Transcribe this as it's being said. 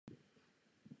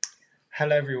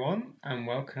Hello, everyone, and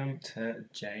welcome to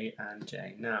J and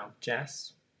J. Now,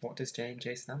 Jess, what does J and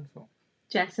J stand for?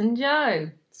 Jess and Joe.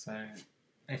 So,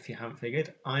 if you haven't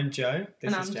figured, I'm Joe.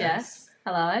 And I'm Jess.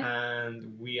 Hello.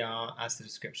 And we are, as the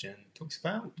description talks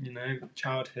about,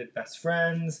 childhood best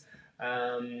friends.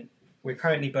 We're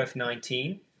currently both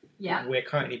 19. Yeah. We're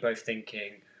currently both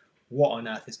thinking, what on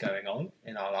earth is going on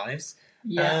in our lives?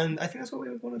 Yeah. And I think that's what we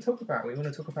want to talk about. We want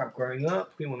to talk about growing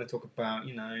up. We want to talk about,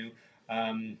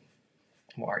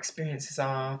 what our experiences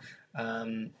are,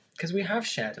 because we have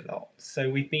shared a lot. So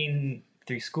we've been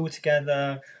through school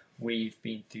together, we've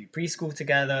been through preschool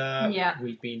together, Yeah.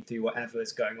 we've been through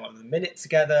whatever's going on in the minute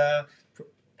together,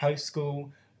 post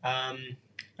school, and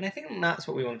I think that's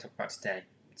what we want to talk about today.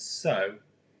 So,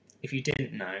 if you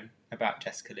didn't know about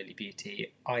Jessica Lily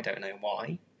Beauty, I don't know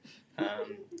why.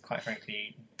 Quite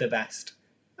frankly, the best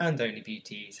and only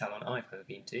beauty salon I've ever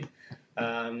been to.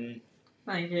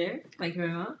 Thank you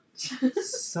very much.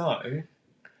 So,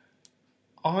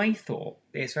 I thought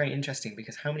it's very interesting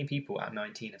because how many people at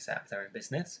 19 have set up their own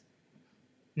business?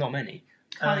 Not many.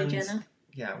 Kylie Jenner.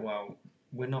 Yeah, well,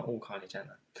 we're not all Kylie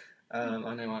Jenner. I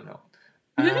know I'm not.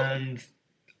 And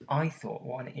I thought,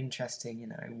 what an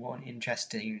interesting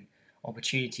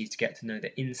opportunity to get to know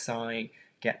the insight,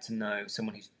 get to know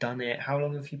someone who's done it. How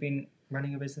long have you been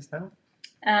running a business now?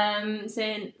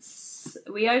 Since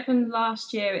we opened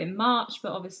last year in March,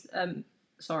 but obviously,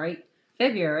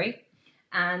 February,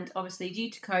 and obviously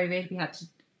due to COVID, we had to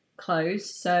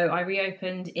close. So I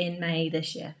reopened in May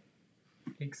this year.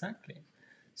 Exactly.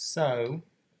 So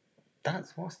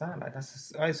what's that like?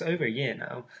 It's over a year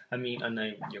now. I mean, I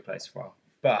know your place well,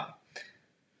 but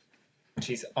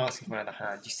she's asking for another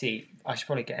hand. You see, I should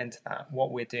probably get into that.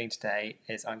 What we're doing today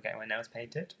is I'm getting my nails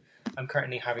painted. I'm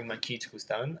currently having my cuticles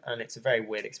done, and it's a very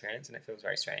weird experience, and it feels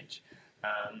very strange.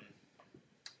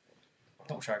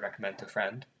 Not sure I'd recommend to a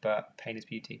friend, but pain is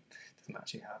beauty. Doesn't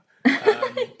actually hurt.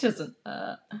 It doesn't.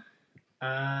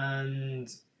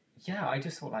 And yeah, I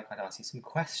just thought I'd ask you some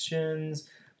questions.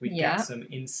 We'd Yeah. get some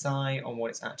insight on what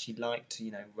it's actually like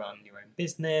to run your own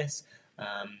business,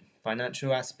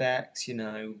 financial aspects.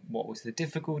 What was the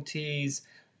difficulties,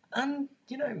 and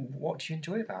what do you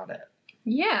enjoy about it?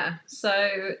 Yeah,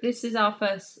 so this is our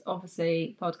first,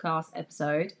 obviously, podcast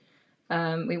episode.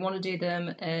 We want to do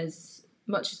them as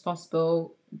much as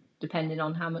possible, depending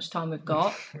on how much time we've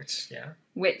got.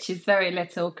 Which is very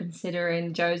little,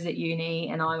 considering Joe's at uni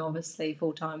and I'm obviously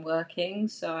full-time working.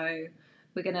 So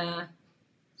we're going to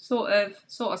sort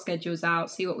our schedules out,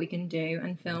 see what we can do,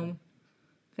 and film.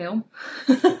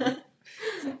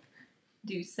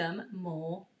 Do some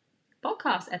more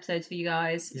podcast episodes for you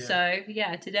guys. Yeah. So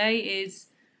yeah, today is,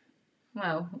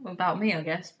 well, about me, I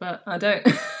guess, but I don't.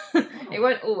 It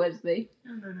won't always be.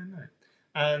 No.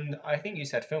 And I think you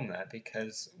said film there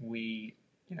because we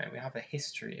have a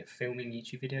history of filming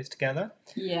YouTube videos together.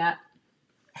 Yeah.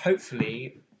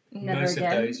 Hopefully, most of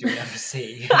those you'll never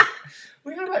see.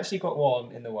 We have actually got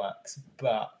one in the works,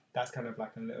 but that's kind of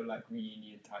like a little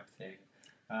reunion type thing.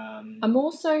 I'm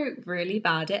also really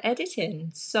bad at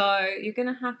editing, so you're going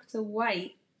to have to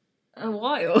wait a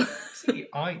while. See,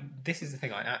 this is the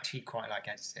thing, I actually quite like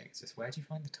editing. It's just, where do you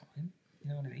find the time? You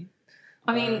know what I mean?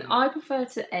 I mean, I prefer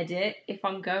to edit if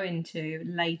I'm going to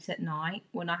late at night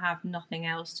when I have nothing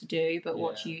else to do but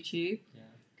watch YouTube. Yeah.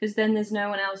 Because then there's no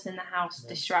one else in the house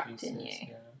distracting you.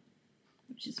 Yeah.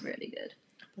 Which is really good.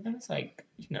 But then it's like,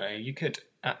 you could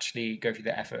actually go through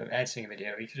the effort of editing a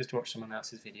video. You could just watch someone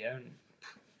else's video and,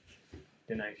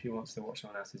 if you want to watch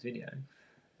someone else's video.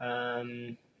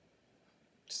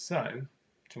 So, do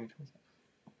you want me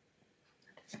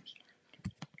to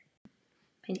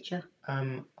Pincher.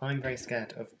 I'm very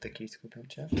scared of the cuticle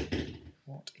pincher.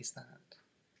 What is that?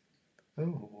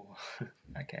 Oh,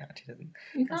 okay, actually doesn't.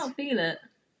 You can't feel it.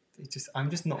 I'm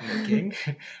just not looking.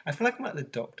 I feel like I'm at the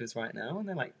doctor's right now, and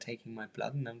they're taking my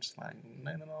blood, and I'm just like,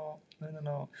 no, they're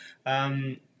not.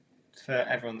 For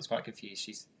everyone that's quite confused,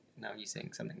 she's now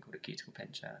using something called a cuticle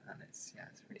pincher, and it's a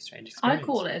really strange experience. I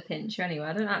call it a pincher anyway.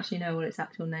 I don't actually know what its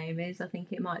actual name is. I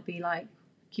think it might be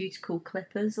cuticle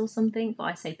clippers or something, but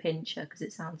I say pincher because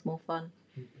it sounds more fun.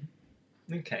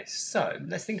 Mm-hmm. Okay, so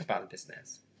let's think about the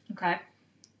business. Okay.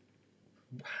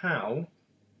 How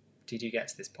did you get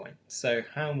to this point? So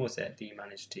how was it that you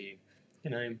managed to,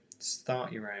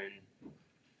 start your own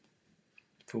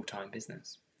full-time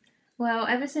business? Well,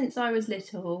 ever since I was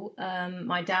little,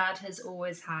 my dad has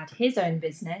always had his own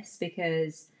business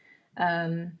because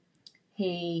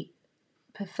he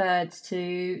preferred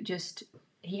to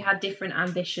he had different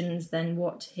ambitions than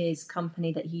what his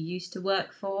company that he used to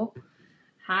work for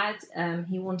had.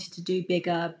 He wanted to do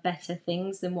bigger, better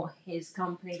things than what his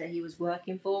company that he was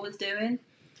working for was doing.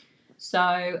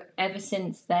 So ever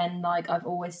since then, like I've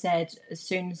always said, as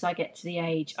soon as I get to the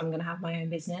age, I'm going to have my own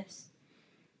business.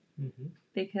 Mm-hmm.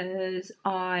 Because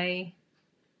I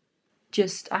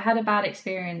had a bad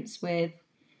experience with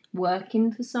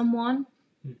working for someone,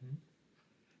 Mm-hmm.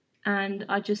 and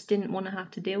I just didn't want to have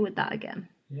to deal with that again.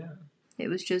 Yeah. It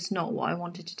was just not what I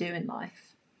wanted to do in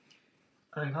life.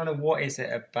 And kind of what is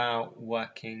it about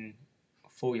working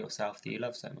for yourself that you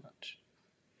love so much?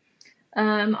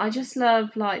 I just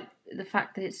love like the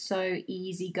fact that it's so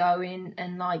easygoing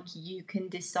and like you can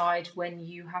decide when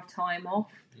you have time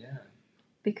off. Yeah.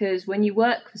 Because when you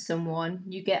work for someone,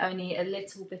 you get only a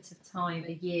little bit of time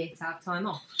a year to have time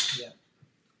off. Yeah.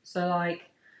 So like,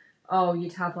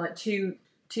 you'd have like two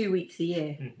weeks a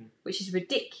year, Mm-hmm. which is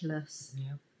ridiculous.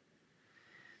 Yeah.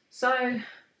 So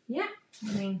yeah,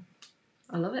 I mean,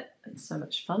 I love it. It's so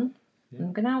much fun. Yeah.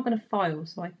 I'm now going to file,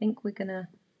 so I think we're going to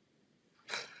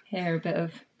hear a bit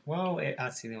of... Well, it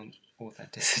adds to the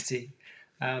authenticity.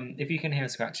 If you can hear a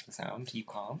scratching sound, you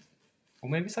can't. Or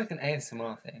maybe it's like an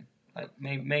ASMR thing. Like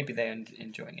maybe they're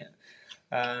enjoying it.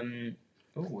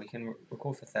 We can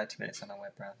record for 30 minutes on our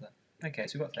web browser. Okay,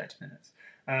 so we've got 30 minutes.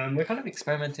 We're kind of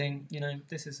experimenting. You know,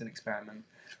 this is an experiment.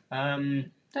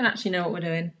 Don't actually know what we're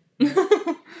doing.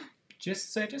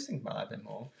 Just think about that a bit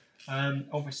more.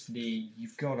 Obviously,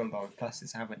 you've got a lot of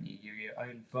pluses, haven't you? You're your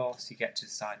own boss. You get to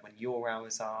decide when your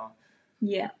hours are.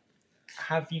 Yeah.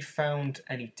 Have you found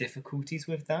any difficulties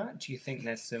with that? Do you think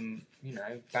there's some,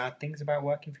 bad things about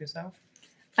working for yourself?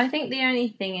 I think the only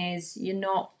thing is you're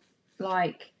not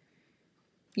like,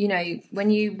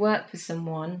 when you work for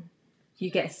someone, you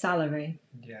get a salary.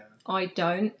 Yeah. I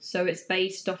don't. So it's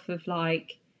based off of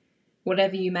like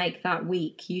whatever you make that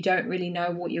week. You don't really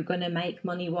know what you're going to make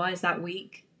money-wise that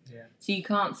week. Yeah. So you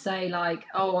can't say like,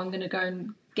 I'm going to go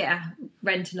and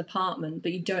rent an apartment,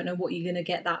 but you don't know what you're going to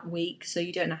get that week, so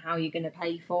you don't know how you're going to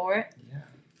pay for it. Yeah.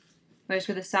 Whereas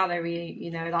with a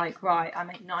salary, like, right, I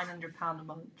make £900 a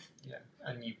month. Yeah,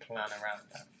 and you plan around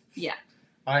that. Yeah.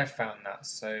 I've found that,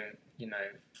 so,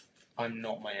 I'm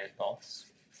not my own boss.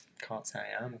 Can't say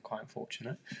I am, I'm quite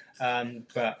fortunate.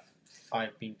 But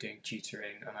I've been doing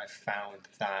tutoring, and I've found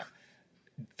that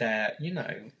there,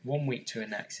 1 week to the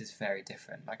next is very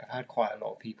different. Like, I've had quite a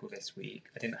lot of people this week.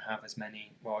 I didn't have as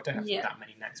many, I don't have that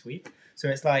many next week. So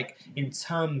it's like, in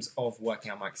terms of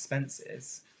working out my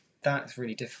expenses, that's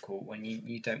really difficult when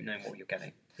you don't know what you're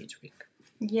getting each week.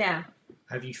 Yeah.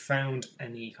 Have you found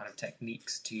any kind of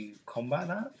techniques to combat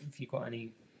that? Have you got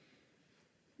any?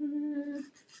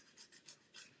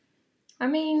 I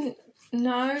mean,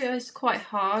 no, it's quite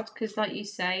hard because, like you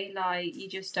say, like you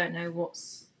just don't know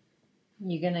what's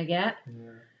you're gonna get.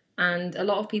 Yeah. And a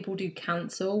lot of people do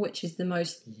cancel, which is the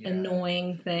most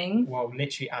annoying thing. Well,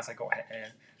 literally, as I got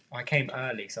here, I came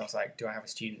early, so I was like, do I have a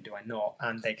student, do I not?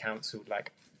 And they cancelled,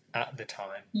 like, at the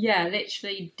time. Yeah,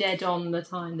 literally dead on the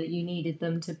time that you needed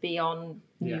them to be on.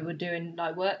 Yeah. You were doing,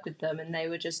 like, work with them, and they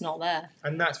were just not there.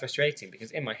 And that's frustrating,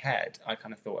 because in my head, I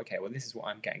kind of thought, okay, well, this is what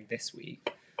I'm getting this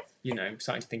week.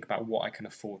 Starting to think about what I can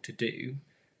afford to do.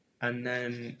 And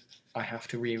then I have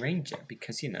to rearrange it,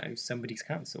 because, somebody's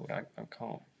cancelled. I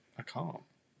can't.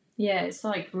 Yeah, it's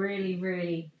like really,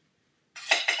 really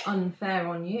unfair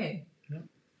on you.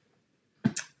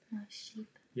 Yeah.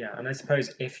 Yeah, and I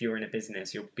suppose if you're in a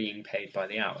business, you're being paid by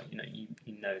the hour. You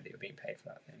know that you're being paid for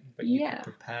that thing. But you could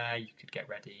prepare, you could get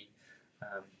ready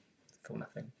for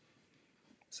nothing.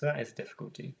 So that is a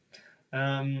difficulty.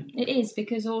 It is,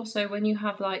 because also when you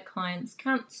have like clients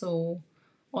cancel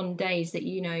on days that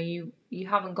you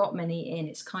haven't got many in,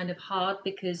 it's kind of hard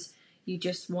because you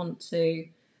just want to,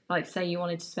 like, say you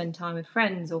wanted to spend time with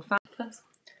friends or family.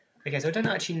 Okay, so I don't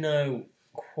actually know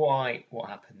quite what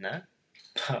happened there,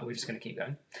 but we're just going to keep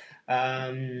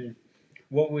going.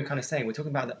 What we're kind of saying, we're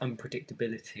talking about the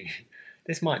unpredictability.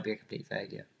 This might be a complete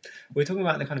failure. We're talking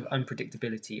about the kind of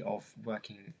unpredictability of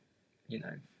working,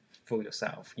 for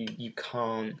yourself. You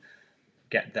can't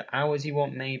get the hours you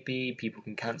want, maybe. People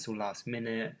can cancel last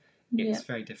minute. It's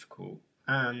very difficult.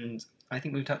 And I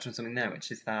think we've touched on something there,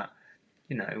 which is that,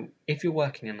 if you're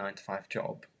working a 9-to-5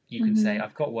 job, you can say,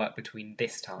 I've got work between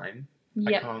this time.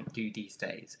 I can't do these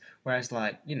days. Whereas,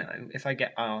 like, if I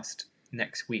get asked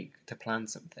next week to plan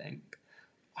something,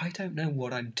 I don't know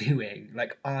what I'm doing.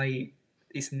 Like,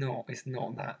 it's not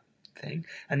that thing.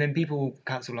 And then people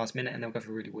cancel last minute and they'll go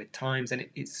for really weird times, and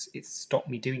it's stopped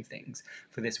me doing things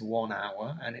for this 1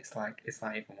 hour, and it's like, it's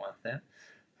not even worth it.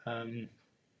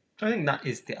 So I think that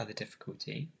is the other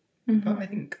difficulty. But I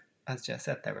think, as Jess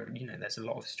said, there's a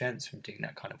lot of strengths from doing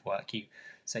that kind of work. You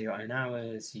set your own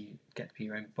hours, you get to be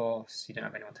your own boss, you don't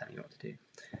have anyone telling you what to do.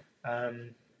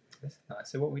 That's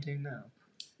nice. So what are we doing now?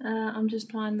 I'm just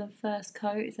applying the first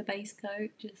coat. It's a base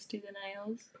coat. Just do the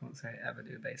nails. Can't say ever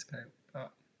do a base coat,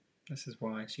 but this is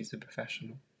why she's a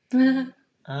professional. We're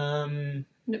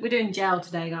doing gel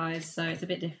today, guys, so it's a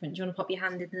bit different. Do you want to pop your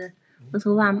hand in the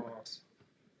little lamp?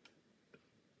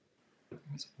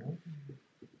 It's warm.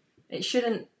 It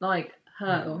shouldn't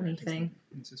hurt or anything.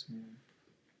 It's just warm.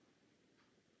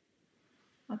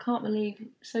 I can't believe.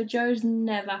 So Joe's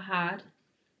never had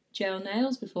gel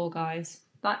nails before, guys.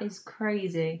 That is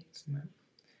crazy.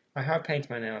 I have painted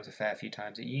my nails a fair few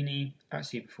times at uni,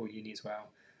 actually before uni as well.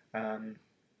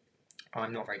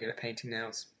 I'm not very good at painting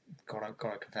nails. I've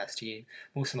got to confess to you.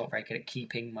 I'm also not very good at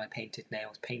keeping my painted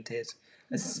nails painted,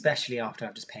 especially after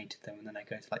I've just painted them and then I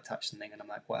go to touch something and I'm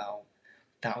like, well,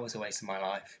 that was a waste of my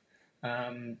life.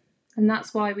 And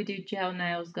that's why we do gel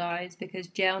nails, guys, because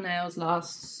gel nails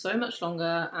last so much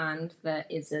longer and there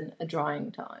isn't a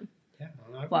drying time. Yeah,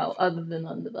 well, other than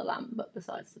under the lamp, but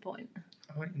besides the point.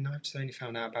 I've just only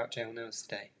found out about gel nails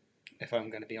today, if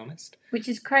I'm going to be honest. Which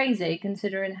is crazy,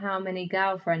 considering how many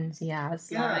girlfriends he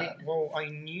has. Yeah, well, I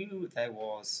knew there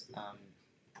was,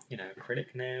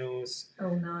 acrylic nails.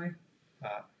 Oh, no.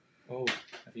 Have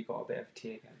you got a bit of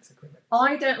tea against acrylics?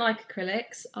 I don't like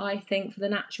acrylics. I think for the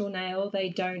natural nail, they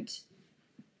damage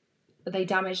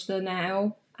the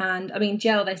nail. And, I mean,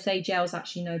 gel, they say gel's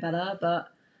actually no better, but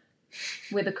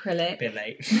with acrylic... A bit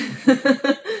late.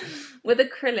 With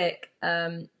acrylic,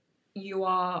 you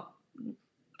are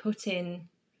putting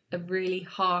a really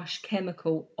harsh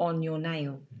chemical on your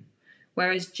nail.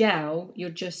 Whereas gel,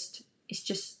 it's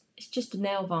just a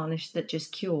nail varnish that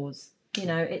just cures.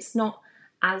 It's not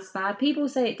as bad. People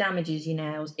say it damages your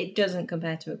nails. It doesn't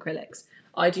compare to acrylics.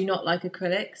 I do not like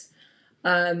acrylics.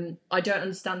 I don't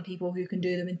understand people who can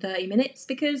do them in 30 minutes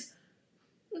because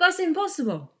that's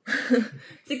impossible.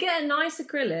 To get a nice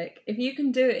acrylic, if you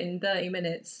can do it in 30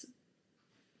 minutes,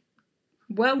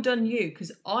 well done you,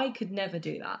 because I could never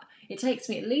do that. It takes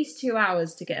me at least 2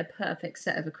 hours to get a perfect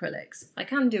set of acrylics. I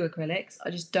can do acrylics,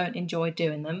 I just don't enjoy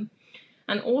doing them.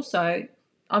 And also,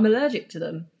 I'm allergic to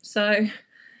them. So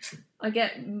I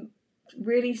get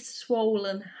really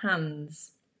swollen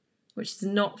hands, which is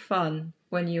not fun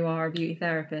when you are a beauty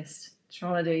therapist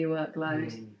trying to do your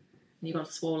workload. And you've got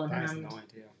a swollen hand. That's no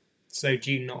idea. So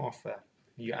do you not offer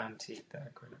your auntie the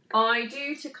acrylic? I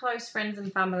do to close friends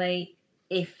and family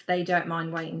if they don't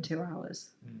mind waiting 2 hours.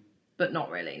 But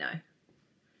not really, no.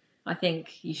 I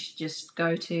think you should just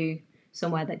go to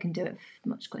somewhere that can do it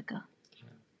much quicker.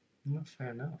 Yeah.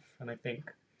 Fair enough. And I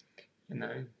think,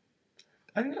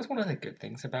 I think that's one of the good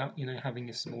things about, having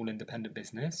a small independent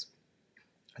business.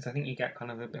 Is I think you get kind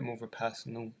of a bit more of a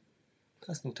personal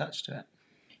touch to it.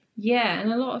 Yeah,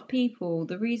 and a lot of people,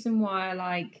 the reason why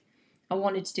I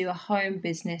wanted to do a home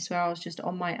business where I was just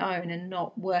on my own and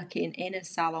not working in a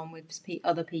salon with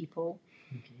other people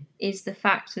is the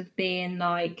fact of being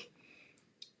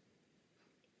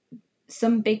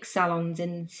some big salons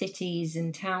in cities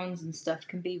and towns and stuff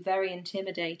can be very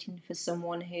intimidating for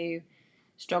someone who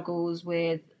struggles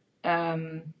with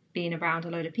being around a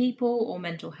load of people or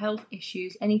mental health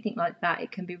issues, anything like that.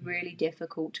 It can be really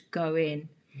difficult to go in.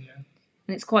 Yeah.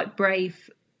 And it's quite brave,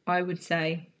 I would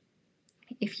say,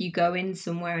 if you go in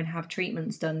somewhere and have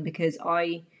treatments done, because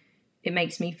it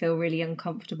makes me feel really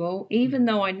uncomfortable, even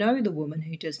though I know the woman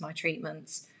who does my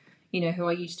treatments, who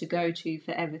I used to go to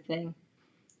for everything.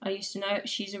 I used to know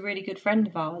she's a really good friend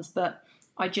of ours, but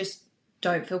I just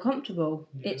don't feel comfortable.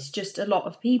 Yeah. It's just a lot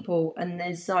of people, and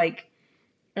there's a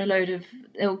load of,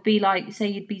 it'll be say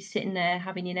you'd be sitting there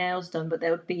having your nails done, but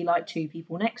there would be 2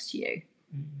 people next to you.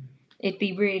 It'd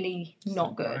be really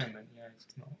not good. Yeah, it's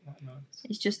not that nice.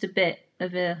 It's just a bit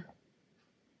of a...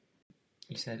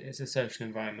 You said it's a social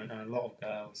environment, and a lot of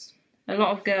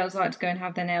girls like to go and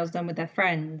have their nails done with their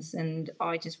friends, and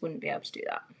I just wouldn't be able to do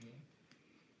that. Yeah.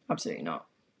 Absolutely not.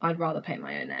 I'd rather paint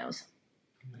my own nails.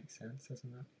 It makes sense,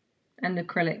 doesn't it? And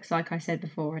acrylics, like I said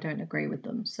before, I don't agree with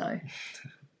them, so...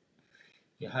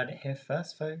 You heard it here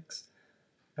first, folks.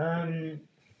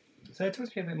 So talk to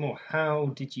me a bit more. How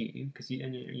did you, because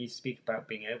you speak about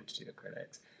being able to do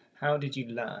acrylics, how did you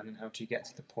learn and how did you get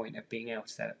to the point of being able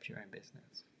to set up your own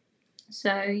business?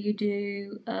 So you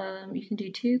can do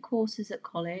 2 courses at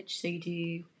college. So you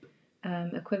do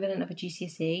equivalent of a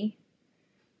GCSE,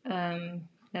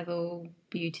 level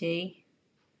beauty,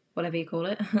 whatever you call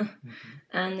it.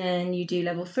 And then you do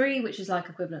level 3, which is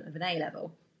equivalent of an A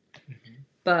level.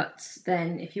 But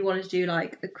then if you wanted to do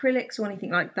acrylics or anything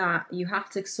like that, you have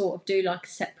to sort of do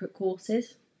separate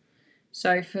courses.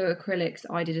 So for acrylics,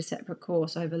 I did a separate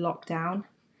course over lockdown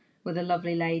with a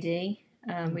lovely lady.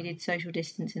 We did social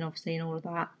distancing, obviously, and all of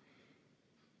that.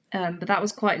 But that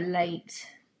was quite late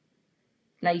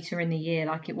later in the year.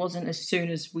 Like, it wasn't as soon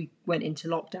as we went into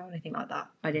lockdown or anything like that.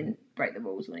 I didn't break the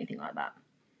rules or anything like that.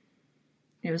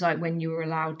 It was like when you were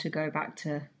allowed to go back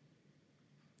to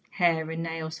hair and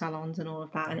nail salons and all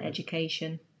of that, and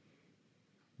education.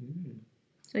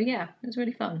 So yeah, it was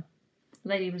really fun. The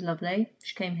lady was lovely.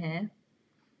 She came here.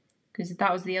 Because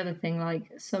that was the other thing,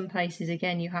 like, some places,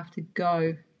 again, you have to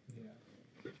go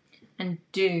and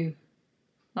do,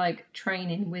 like,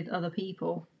 training with other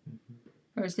people.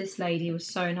 Whereas this lady was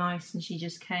so nice, and she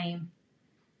just came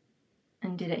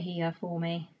and did it here for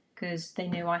me. Because they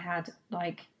knew I had,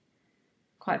 like,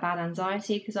 quite bad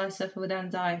anxiety, because I suffer with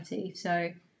anxiety.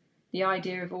 So the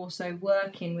idea of also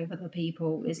working with other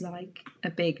people is, like, a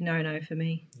big no-no for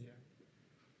me. Yeah.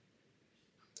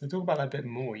 So talk about that a bit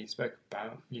more. You spoke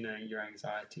about, your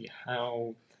anxiety.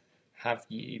 How have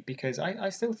you, because I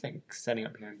still think setting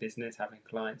up your own business, having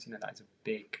clients, that's a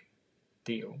big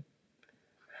deal.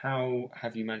 How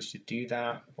have you managed to do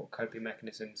that? What coping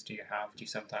mechanisms do you have? Do you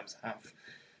sometimes have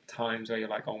times where you're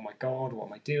like, oh my God, what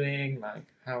am I doing? Like,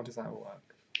 how does that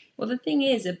work? Well, the thing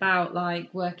is about,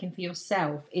 like, working for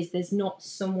yourself is there's not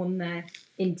someone there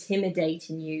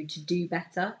intimidating you to do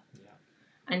better. Yeah.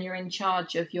 And you're in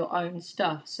charge of your own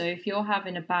stuff. So if you're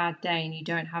having a bad day and you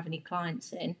don't have any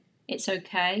clients in, it's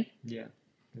okay. Yeah,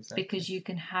 exactly. Because you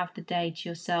can have the day to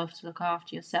yourself to look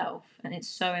after yourself. And it's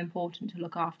so important to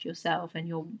look after yourself and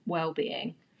your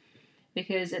well-being.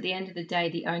 Because at the end of the day,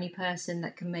 the only person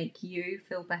that can make you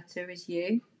feel better is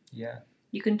you. Yeah.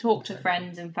 You can talk to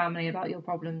friends and family about your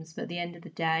problems, but at the end of the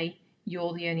day,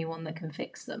 you're the only one that can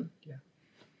fix them. Yeah,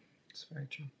 it's very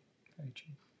true. Very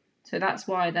true. So that's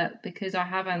why because I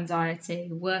have anxiety,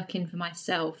 working for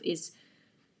myself is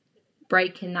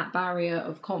breaking that barrier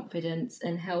of confidence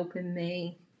and helping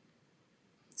me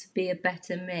to be a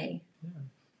better me. Yeah.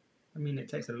 I mean, it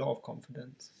takes a lot of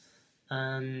confidence.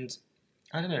 And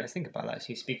I don't know, think about that. So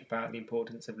you speak about the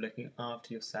importance of looking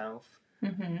after yourself.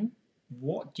 Mm-hmm.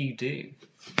 What do you do?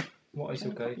 What is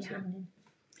your go-to?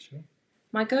 Sure.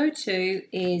 My go-to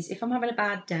is, if I'm having a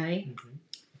bad day,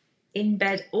 in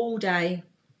bed all day,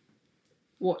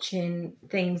 watching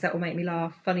things that will make me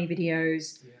laugh, funny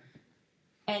videos,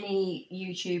 any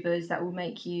YouTubers that will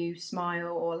make you smile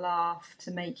or laugh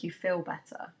to make you feel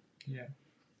better. Yeah.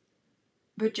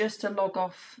 But just to log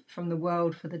off from the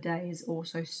world for the day is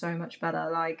also so much better.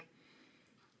 Like,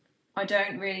 I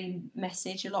don't really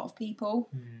message a lot of people.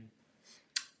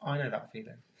 I know that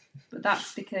feeling. But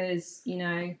that's because,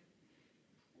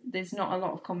 there's not a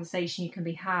lot of conversation you can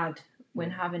be had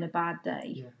when having a bad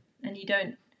day. Yeah. And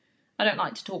I don't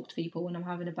like to talk to people when I'm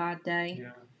having a bad day.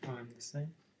 Yeah, I'm the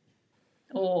same.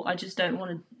 Or I just don't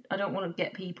want to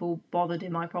get people bothered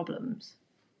in my problems.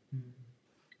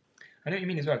 I know what you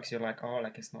mean as well, because you're like, oh,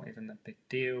 like, it's not even a big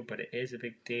deal, but it is a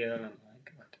big deal, and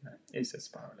like, I don't know, it's a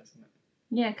spiral, isn't it?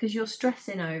 Yeah, because you're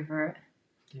stressing over it.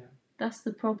 Yeah. That's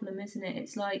the problem, isn't it?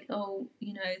 It's like, oh,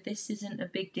 this isn't a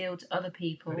big deal to other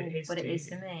people, but it is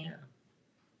to me.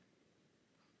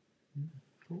 Yeah.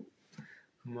 Cool.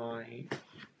 My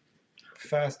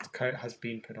first coat has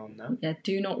been put on now. Yeah,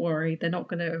 do not worry. They're not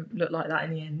going to look like that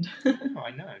in the end. Oh,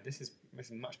 I know. This is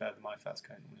much better than my first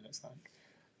coat normally looks like.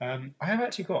 I have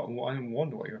actually got, I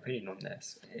wonder what your opinion on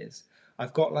this is.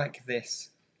 I've got like this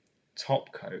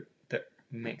top coat that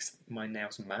makes my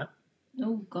nails matte.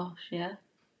 Oh gosh, yeah.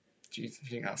 Do you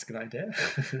think that's a good idea?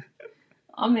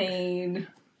 I mean,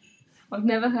 I've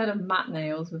never heard of matte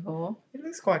nails before. It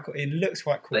looks quite cool.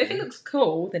 But if it looks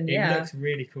cool, then yeah. It looks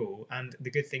really cool. And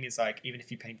the good thing is, like, even if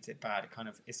you paint it bad,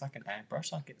 it's like an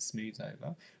airbrush, like it smooths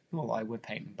over. Not that I would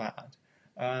paint them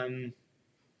bad.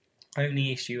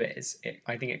 Only issue is,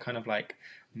 I think it kind of like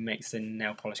makes the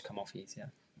nail polish come off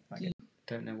easier. Like, I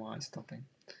don't know why it's stopping.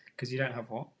 Because you don't have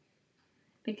what?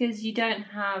 Because you don't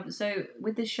have, so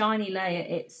with the shiny layer,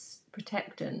 it's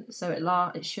protectant, so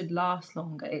it should last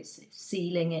longer. It's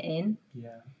sealing it in.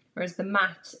 Yeah. Whereas the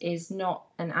matte is not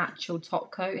an actual top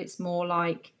coat. It's more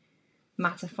like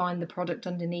mattifying the product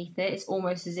underneath it. It's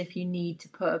almost as if you need to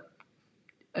put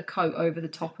a coat over the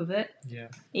top of it. Yeah.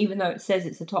 Even though it says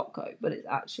it's a top coat, but it's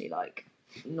actually like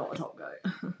not a top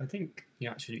coat. I think you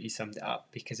absolutely summed it up,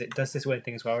 because it does this weird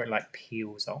thing as well where it like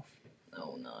peels off.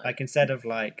 Oh no. Like, instead of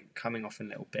like coming off in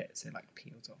little bits, it like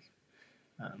peels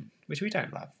off. Which we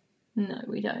don't love. No,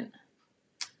 we don't.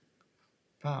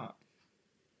 But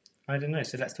I don't know,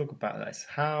 so let's talk about this.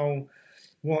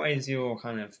 What is your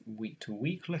kind of week to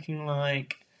week looking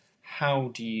like? How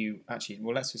do you actually,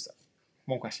 well, let's just,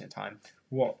 one question at a time.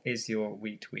 What is your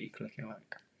week to week looking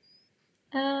like?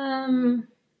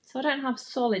 So I don't have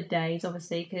solid days,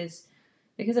 obviously,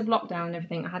 because of lockdown and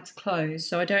everything, I had to close.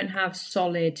 So I don't have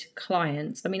solid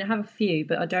clients. I mean, I have a few,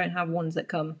 but I don't have ones that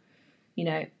come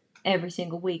every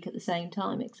single week at the same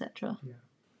time, etc. Yeah.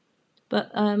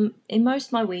 But in most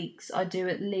of my weeks, I do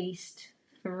at least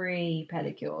 3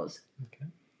 pedicures. Okay.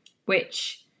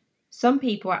 Which some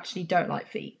people actually don't like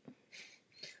feet.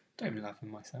 Don't love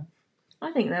them myself.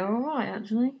 I think they're alright,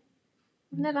 actually.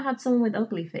 I've never had someone with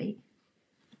ugly feet.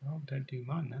 Oh, don't do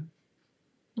mine then.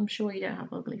 I'm sure you don't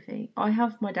have ugly feet. I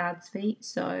have my dad's feet,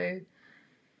 so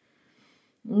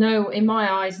no, in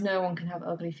my eyes, no one can have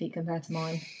ugly feet compared to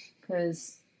mine.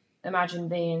 Because imagine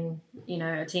being,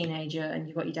 a teenager and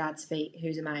you've got your dad's feet,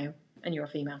 who's a male, and you're a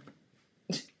female.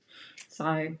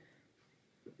 So,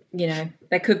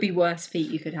 there could be worse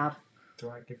feet you could have. Do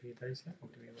I give you those yet? Or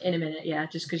do we... In a minute, yeah,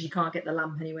 just because you can't get the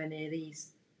lamp anywhere near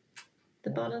these.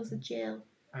 The bottles of gel.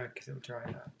 Oh, because it'll dry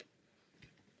up.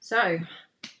 So,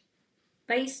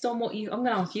 based on what I'm going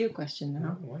to ask you a question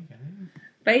now. Oh, okay.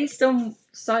 Based on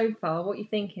so far, what are you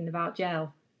thinking about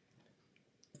gel?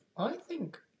 I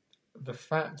think the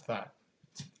fact that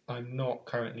I'm not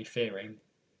currently fearing,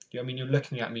 you're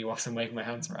looking at me whilst I'm waving my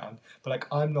hands around, but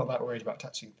I'm not that worried about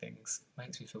touching things. It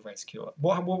makes me feel very secure.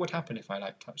 What would happen if I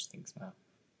touch things now?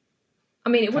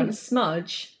 It wouldn't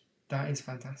smudge. That is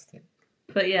fantastic.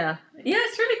 But yeah,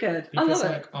 it's really good. Because I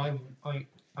love it.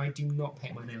 I do not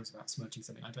paint my nails without smudging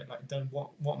something. I don't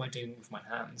what am I doing with my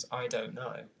hands? I don't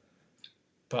know.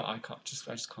 But I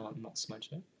just can't not smudge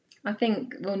it. I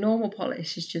think normal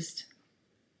polish is just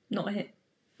not it.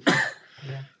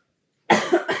 Yeah.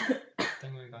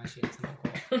 Don't worry, guys. It's not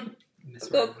quite.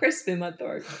 I've got a crisp in my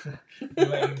throat. You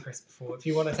were eating crisp before. If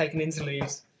you want to take an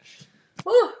interlude.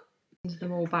 Oh,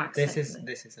 them all back. This is a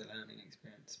learning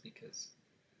experience because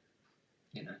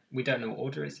we don't know what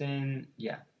order it's in.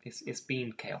 Yeah, it's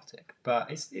been chaotic,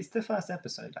 but it's the first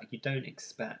episode. You don't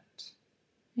expect.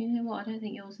 You know what? I don't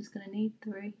think yours is going to need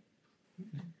 3.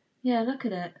 Mm-hmm. Yeah, look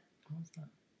at it. What's that?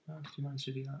 How did you manage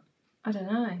to do that? I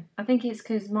don't know. I think it's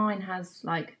because mine has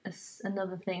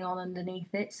another thing on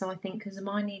underneath it. So I think because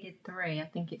mine needed 3, I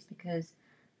think it's because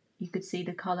you could see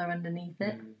the colour underneath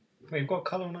it. Wait, you've got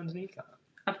colour on underneath that?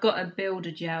 I've got a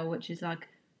builder gel, which is a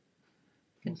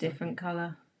different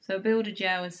colour. So a builder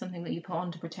gel is something that you put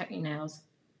on to protect your nails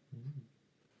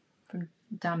from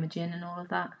damaging and all of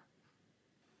that.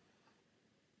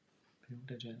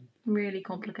 Builder gel. Really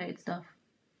complicated stuff.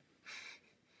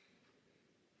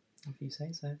 If you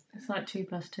say so. It's 2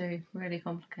 + 2. Really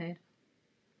complicated.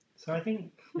 So I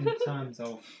think in terms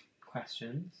of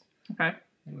questions, okay, I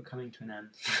think we're coming to an end.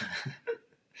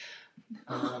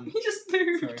 You just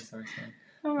moved. Sorry.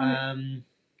 All right.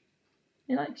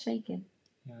 You're shaking.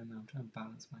 Yeah, I know. I'm trying to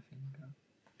balance my finger.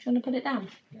 Do you want to put it down?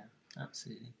 Yeah,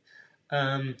 absolutely.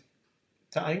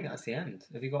 So I think that's the end.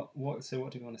 Have you got what? So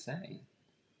what do you want to say?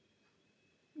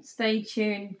 Stay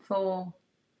tuned for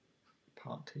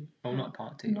part 2. Oh, not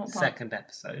part 2. Not second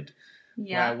episode.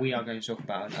 Yeah. Where we are going to talk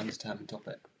about an undetermined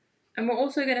topic. And we're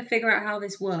also going to figure out how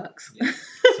this works. Yeah.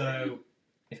 So,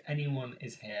 if anyone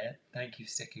is here, thank you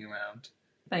for sticking around.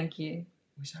 Thank you.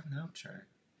 We should have an outro.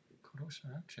 God, what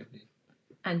should our outro be?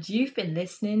 And you've been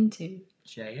listening to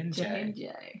J&J.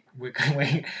 J&J. We're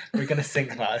going to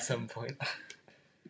sync that at some point.